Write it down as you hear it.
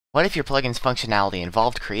What if your plugin's functionality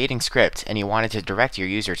involved creating scripts and you wanted to direct your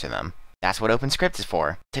user to them? That's what OpenScript is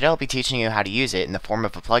for. Today I'll be teaching you how to use it in the form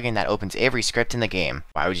of a plugin that opens every script in the game.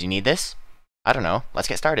 Why would you need this? I don't know. Let's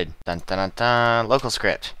get started. Dun dun dun dun. Local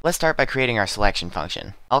script. Let's start by creating our selection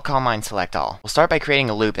function. I'll call mine select all. We'll start by creating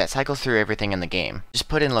a loop that cycles through everything in the game. Just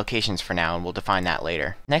put in locations for now and we'll define that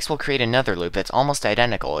later. Next we'll create another loop that's almost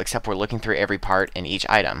identical except we're looking through every part in each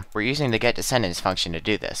item. We're using the getDescendants function to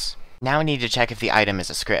do this. Now we need to check if the item is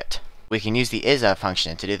a script. We can use the is_of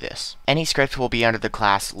function to do this. Any script will be under the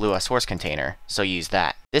class Lua source container, so use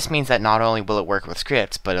that. This means that not only will it work with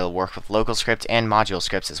scripts, but it'll work with local script and module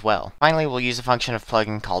scripts as well. Finally, we'll use a function of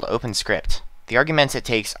plugin called OpenScript. The arguments it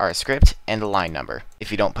takes are a script and a line number. If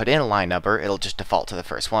you don't put in a line number, it'll just default to the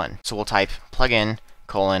first one. So we'll type plugin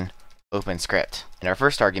 :OpenScript. And our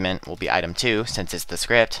first argument will be item 2, since it's the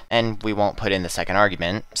script, and we won't put in the second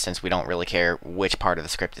argument, since we don't really care which part of the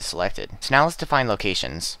script is selected. So now let's define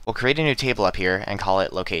locations. We'll create a new table up here and call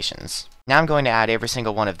it locations. Now I'm going to add every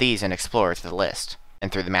single one of these in Explorer to the list.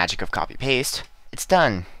 And through the magic of copy-paste, it's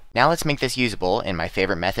done! Now let's make this usable in my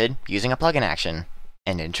favorite method, using a plugin action.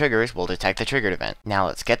 And in triggers, we'll detect the triggered event. Now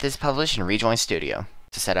let's get this published and rejoin Studio.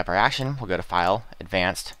 To set up our action, we'll go to File,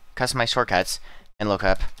 Advanced, Customize Shortcuts, and look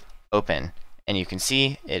up Open. And you can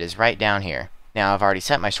see it is right down here. Now I've already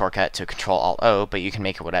set my shortcut to Ctrl-Alt-O, but you can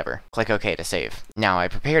make it whatever. Click OK to save. Now I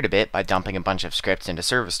prepared a bit by dumping a bunch of scripts into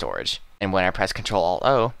server storage. And when I press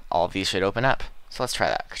Ctrl-Alt-O, all of these should open up. So let's try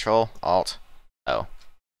that. Ctrl-Alt-O.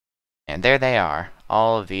 And there they are.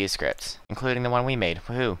 All of these scripts, including the one we made.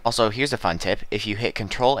 Woohoo! Also, here's a fun tip. If you hit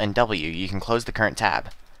Ctrl and W, you can close the current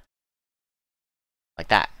tab. Like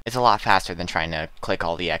that. It's a lot faster than trying to click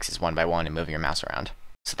all the X's one by one and move your mouse around.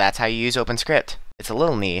 So that's how you use OpenScript. It's a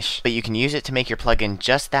little niche, but you can use it to make your plugin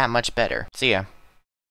just that much better. See ya.